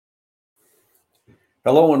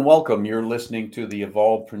Hello and welcome. You're listening to the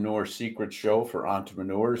Evolvepreneur Secret Show for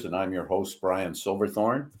entrepreneurs, and I'm your host, Brian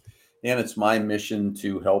Silverthorne. And it's my mission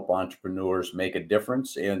to help entrepreneurs make a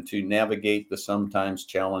difference and to navigate the sometimes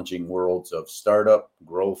challenging worlds of startup,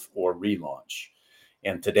 growth, or relaunch.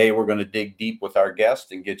 And today we're going to dig deep with our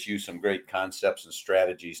guest and get you some great concepts and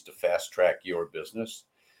strategies to fast track your business.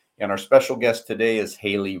 And our special guest today is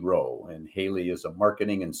Hailey Rowe. And Hailey is a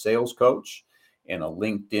marketing and sales coach and a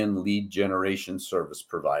LinkedIn lead generation service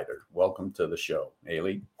provider. Welcome to the show,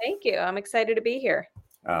 Hailey. Thank you. I'm excited to be here.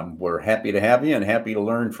 We're happy to have you and happy to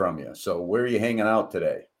learn from you. So, where are you hanging out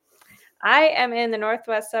today? I am in the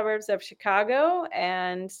northwest suburbs of Chicago,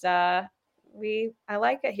 and I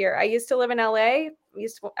like it here. I used to live in LA.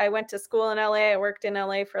 I went to school in LA. I worked in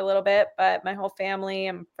LA for a little bit, but my whole family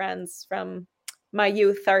and friends from my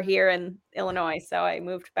youth are here in Illinois, so I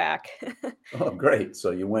moved back. Oh, great.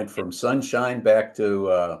 So, you went from sunshine back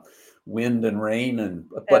to wind and rain, and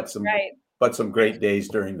That's right. but some great days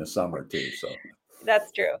during the summer too. So,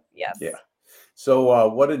 That's true. Yes. yeah. So,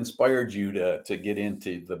 what inspired you to get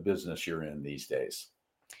into the business you're in these days?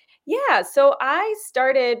 Yeah, so I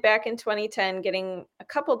started back in 2010 getting a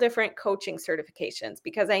couple different coaching certifications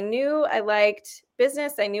because I knew I liked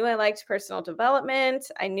business. I knew I liked personal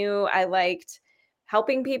development. I knew I liked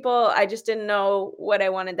helping people. I just didn't know what I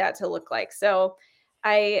wanted that to look like. So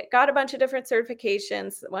I got a bunch of different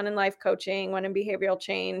certifications, one in life coaching, one in behavioral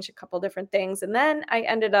change, a couple different things. And then I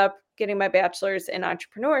ended up getting my bachelor's in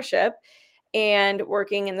entrepreneurship and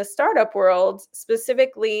working in the startup world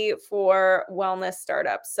specifically for wellness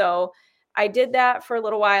startups. So I did that for a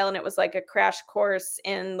little while, and it was like a crash course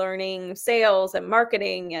in learning sales and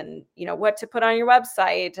marketing and, what to put on your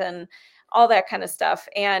website and all that kind of stuff.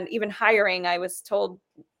 And even hiring, I was told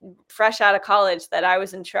fresh out of college that I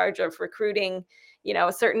was in charge of recruiting,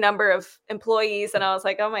 a certain number of employees. And I was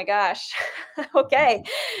like, oh my gosh, okay.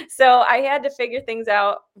 So I had to figure things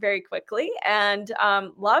out very quickly and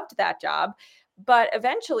loved that job. But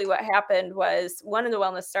eventually what happened was one of the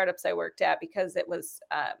wellness startups I worked at, because it was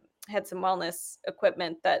had some wellness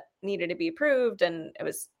equipment that needed to be approved, and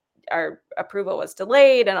our approval was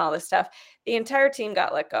delayed and all this stuff. The entire team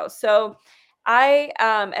got let go. So I,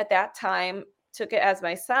 at that time, took it as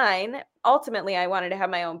my sign. Ultimately, I wanted to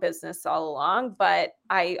have my own business all along, but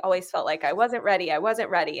I always felt like I wasn't ready. I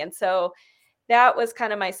wasn't ready. And so that was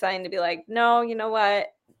kind of my sign to be like, no, you know what?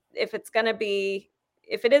 If it's going to be,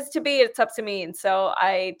 if it is to be, it's up to me. And so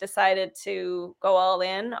I decided to go all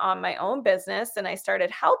in on my own business, and I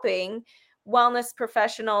started helping wellness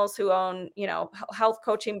professionals who own, health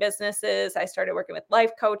coaching businesses. I started working with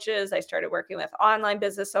life coaches. I started working with online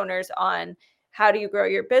business owners on how do you grow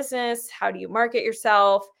your business? How do you market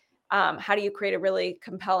yourself? How do you create a really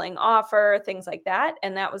compelling offer? Things like that.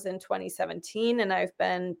 And that was in 2017. And I've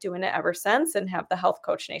been doing it ever since, and have the Health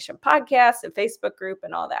Coach Nation podcast and Facebook group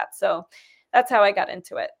and all that. So that's how I got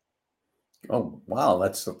into it. Oh, wow.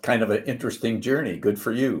 That's kind of an interesting journey. Good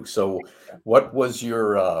for you. So, what was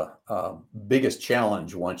your biggest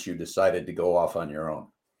challenge once you decided to go off on your own?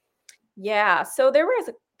 Yeah. So there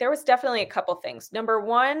was definitely a couple things. Number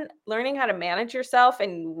one, learning how to manage yourself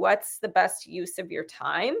and what's the best use of your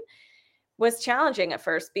time was challenging at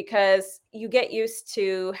first, because you get used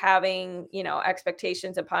to having,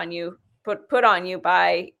 expectations upon you put on you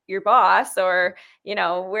by your boss, or,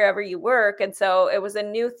 wherever you work. And so it was a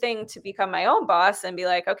new thing to become my own boss and be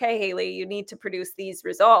like, okay, Hailey, you need to produce these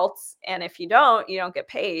results. And if you don't get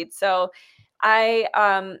paid. So I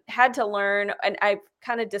had to learn, and I've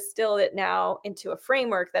kind of distilled it now into a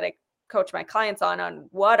framework that I coach my clients on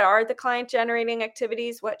what are the client generating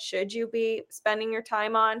activities? What should you be spending your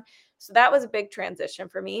time on? So that was a big transition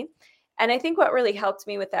for me. And I think what really helped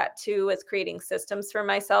me with that too was creating systems for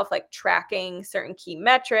myself, like tracking certain key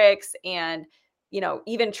metrics and,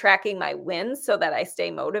 even tracking my wins so that I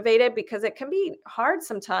stay motivated, because it can be hard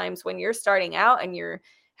sometimes when you're starting out and you're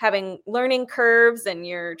having learning curves and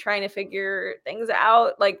you're trying to figure things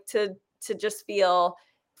out, like to just feel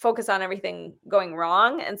focus on everything going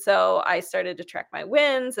wrong. And so I started to track my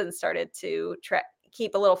wins and started to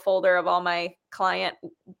keep a little folder of all my client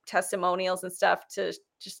testimonials and stuff to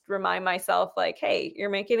just remind myself, like, hey, you're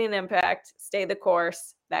making an impact, stay the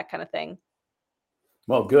course, that kind of thing.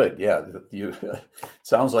 Well, good. Yeah, you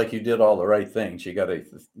sounds like you did all the right things. You got to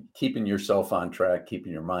keeping yourself on track,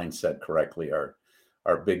 keeping your mindset correctly are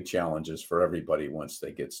big challenges for everybody once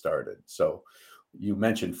they get started. So, you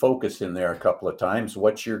mentioned focus in there a couple of times.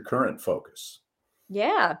 What's your current focus?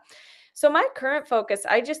 Yeah. So my current focus,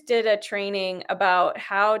 I just did a training about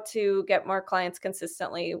how to get more clients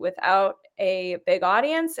consistently without a big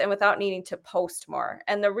audience and without needing to post more.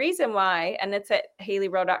 And the reason why, and it's at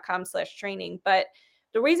haileyrowe.com/training, but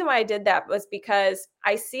the reason why I did that was because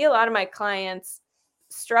I see a lot of my clients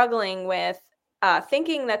struggling with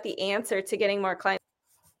thinking that the answer to getting more clients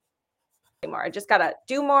more. I just got to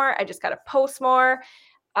do more. I just got to post more.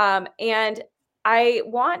 And I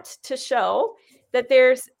want to show that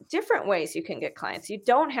there's different ways you can get clients. You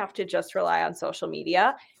don't have to just rely on social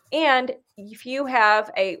media. And if you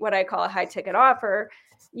have what I call a high ticket offer,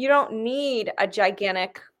 you don't need a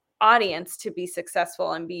gigantic audience to be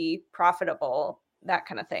successful and be profitable, that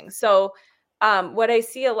kind of thing. So what I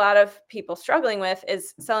see a lot of people struggling with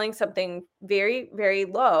is selling something very, very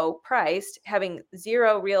low priced, having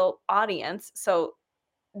zero real audience. So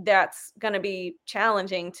that's going to be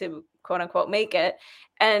challenging to quote unquote make it,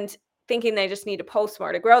 and thinking they just need to post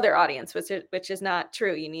more to grow their audience, which is not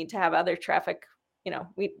true. You need to have other traffic.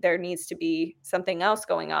 There needs to be something else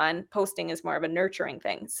going on. Posting is more of a nurturing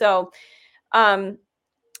thing. So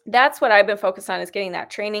that's what I've been focused on, is getting that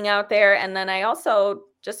training out there. And then I also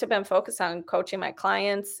just have been focused on coaching my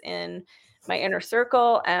clients in my inner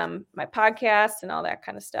circle, my podcast, and all that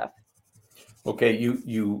kind of stuff. Okay,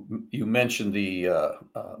 you mentioned the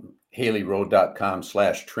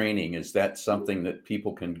HaileyRowe.com/training. Is that something that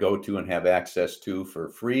people can go to and have access to for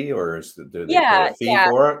free, or do they pay a fee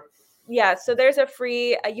for it? Yeah, so there's a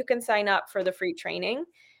free, you can sign up for the free training,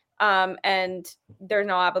 and there's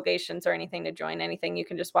no obligations or anything to join anything. You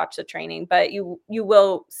can just watch the training, but you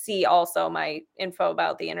will see also my info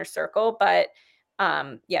about the inner circle. But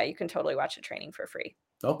yeah, you can totally watch the training for free.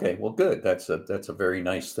 Okay, well, good. That's a very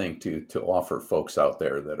nice thing to offer folks out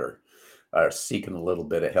there that are seeking a little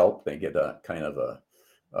bit of help. They get a kind of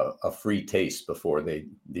a free taste before they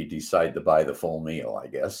decide to buy the full meal, I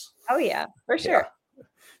guess. Oh yeah, for sure. Yeah.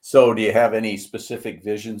 So do you have any specific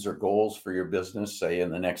visions or goals for your business, say in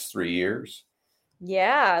the next 3 years?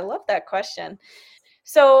 Yeah, I love that question.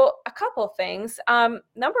 So a couple things.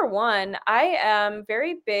 Number one, I am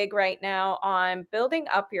very big right now on building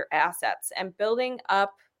up your assets and building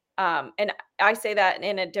up, and I say that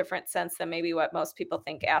in a different sense than maybe what most people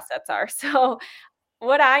think assets are. So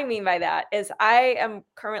what I mean by that is I am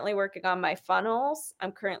currently working on my funnels.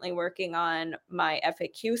 I'm currently working on my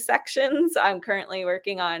FAQ sections. I'm currently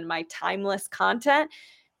working on my timeless content.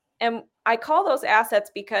 And I call those assets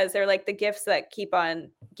because they're like the gifts that keep on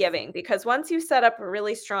giving. Because once you set up a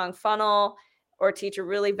really strong funnel or teach a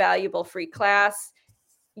really valuable free class,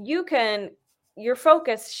 your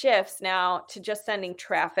focus shifts now to just sending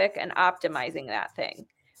traffic and optimizing that thing.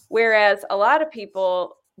 Whereas a lot of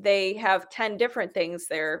people, they have 10 different things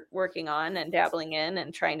they're working on and dabbling in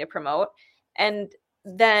and trying to promote. And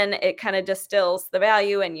then it kind of distills the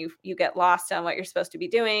value, and you get lost on what you're supposed to be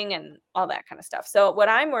doing and all that kind of stuff. So what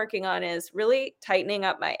I'm working on is really tightening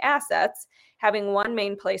up my assets, having one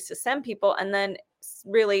main place to send people, and then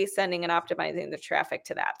really sending and optimizing the traffic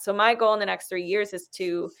to that. So my goal in the next 3 years is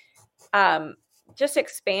to just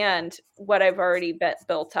expand what I've already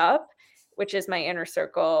built up, which is my inner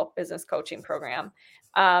circle business coaching program.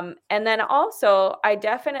 And then also I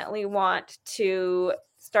definitely want to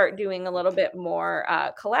start doing a little bit more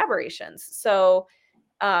collaborations. So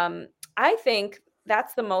I think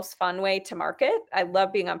that's the most fun way to market. I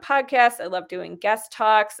love being on podcasts. I love doing guest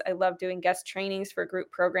talks. I love doing guest trainings for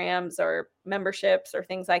group programs or memberships or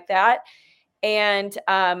things like that. And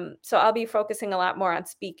so I'll be focusing a lot more on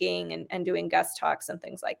speaking and doing guest talks and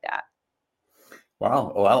things like that.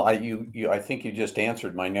 Wow. Well, I think you just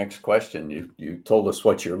answered my next question. You told us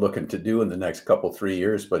what you're looking to do in the next 3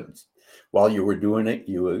 years, but while you were doing it,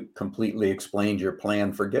 you completely explained your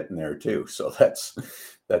plan for getting there too. So that's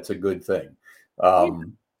a good thing.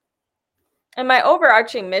 And my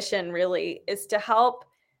overarching mission really is to help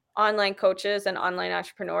online coaches and online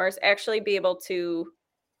entrepreneurs actually be able to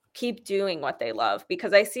keep doing what they love,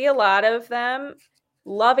 because I see a lot of them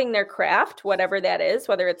loving their craft, whatever that is,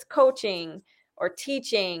 whether it's coaching or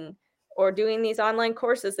teaching or doing these online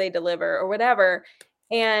courses they deliver or whatever.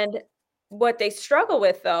 And what they struggle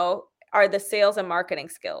with, though, are the sales and marketing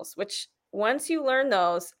skills, which once you learn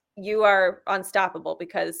those, you are unstoppable,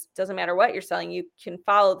 because it doesn't matter what you're selling, you can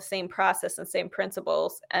follow the same process and same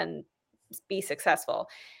principles and be successful.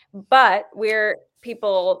 But where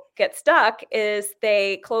people get stuck is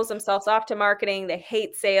they close themselves off to marketing. They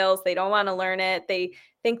hate sales. They don't want to learn it. They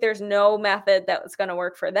think there's no method that's going to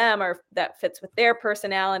work for them or that fits with their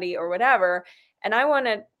personality or whatever. And I want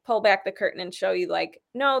to pull back the curtain and show you, like,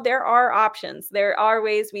 no, there are options. There are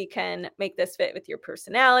ways we can make this fit with your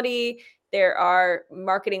personality. There are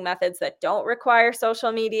marketing methods that don't require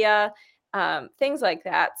social media, things like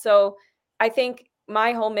that. So I think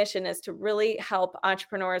my whole mission is to really help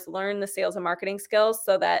entrepreneurs learn the sales and marketing skills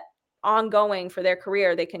so that ongoing for their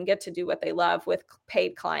career, they can get to do what they love with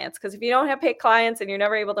paid clients. Because if you don't have paid clients and you're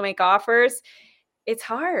never able to make offers, it's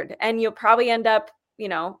hard. And you'll probably end up,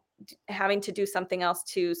 having to do something else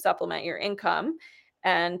to supplement your income.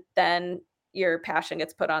 And then your passion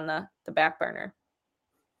gets put on the back burner.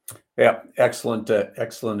 Yeah, excellent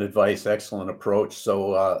advice, excellent approach.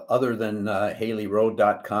 So other than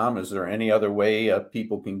HaileyRowe.com, is there any other way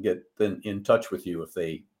people can get in touch with you if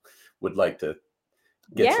they would like to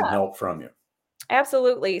get some help from you?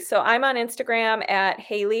 Absolutely. So I'm on Instagram at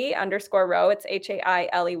Hailey_Rowe. It's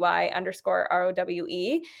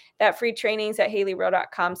HAILEY_ROWE. That free training's at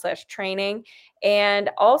HaileyRowe.com/training. And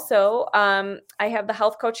also, I have the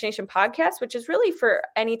Health Coach Nation podcast, which is really for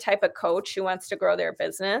any type of coach who wants to grow their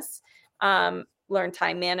business, learn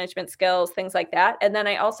time management skills, things like that. And then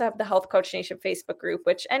I also have the Health Coach Nation Facebook group,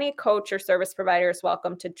 which any coach or service provider is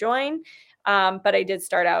welcome to join. But I did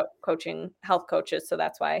start out coaching health coaches, so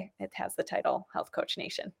that's why it has the title Health Coach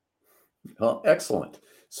Nation. Well, excellent.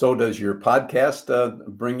 So does your podcast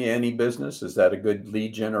bring you any business? Is that a good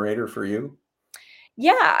lead generator for you?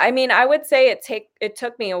 Yeah, I mean, I would say it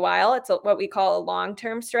took me a while. It's what we call a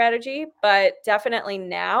long-term strategy, but definitely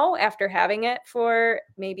now, after having it for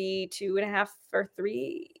maybe 2.5 or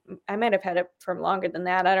 3, I might have had it for longer than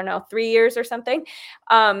that. I don't know, 3 years or something.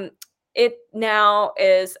 It now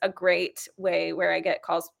is a great way where I get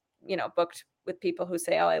calls, booked with people who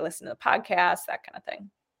say, "Oh, I listen to the podcast," that kind of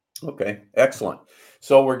thing. Okay, excellent.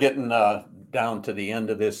 So we're getting down to the end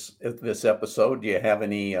of this episode. Do you have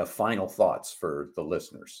any final thoughts for the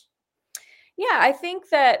listeners? Yeah, I think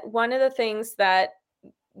that one of the things that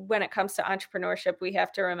when it comes to entrepreneurship, we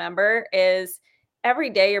have to remember is every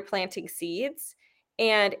day you're planting seeds.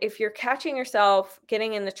 And if you're catching yourself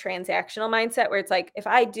getting in the transactional mindset where it's like, if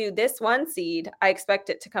I do this one seed, I expect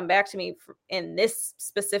it to come back to me in this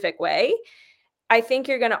specific way, I think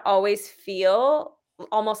you're going to always feel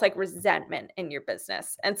almost like resentment in your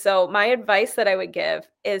business. And so my advice that I would give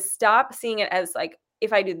is stop seeing it as like,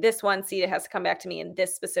 if I do this one seed, it has to come back to me in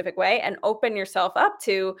this specific way, and open yourself up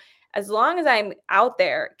to, as long as I'm out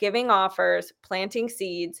there giving offers, planting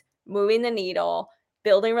seeds, moving the needle,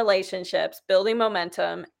 building relationships, building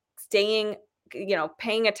momentum, staying,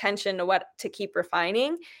 paying attention to what to keep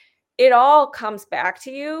refining, it all comes back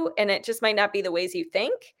to you. And it just might not be the ways you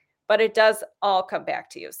think, but it does all come back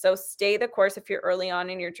to you. So stay the course if you're early on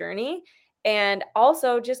in your journey. And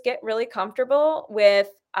also just get really comfortable with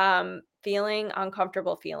feeling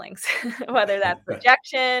uncomfortable feelings, whether that's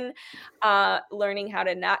rejection, learning how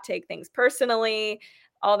to not take things personally,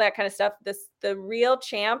 all that kind of stuff. The real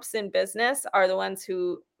champs in business are the ones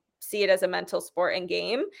who see it as a mental sport and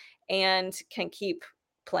game and can keep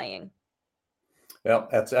playing. Well,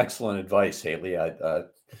 that's excellent advice, Hailey.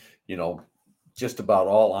 Just about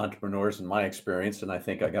all entrepreneurs in my experience, and I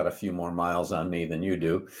think I got a few more miles on me than you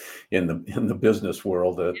do in the business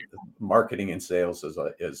world. Marketing and sales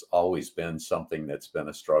has always been something that's been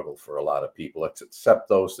a struggle for a lot of people, except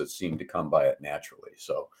those that seem to come by it naturally.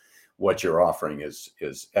 So what you're offering is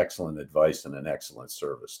excellent advice and an excellent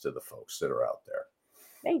service to the folks that are out there.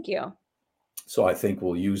 Thank you. So I think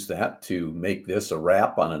we'll use that to make this a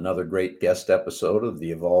wrap on another great guest episode of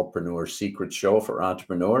the Evolvepreneur Secret Show for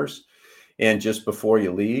entrepreneurs. And just before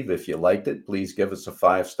you leave, if you liked it, please give us a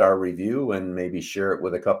 5-star review and maybe share it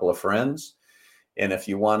with a couple of friends. And if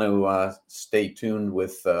you want to stay tuned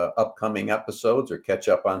with upcoming episodes or catch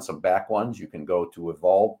up on some back ones, you can go to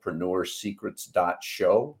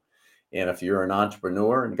evolvepreneursecrets.show. And if you're an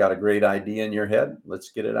entrepreneur and got a great idea in your head, let's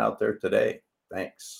get it out there today. Thanks.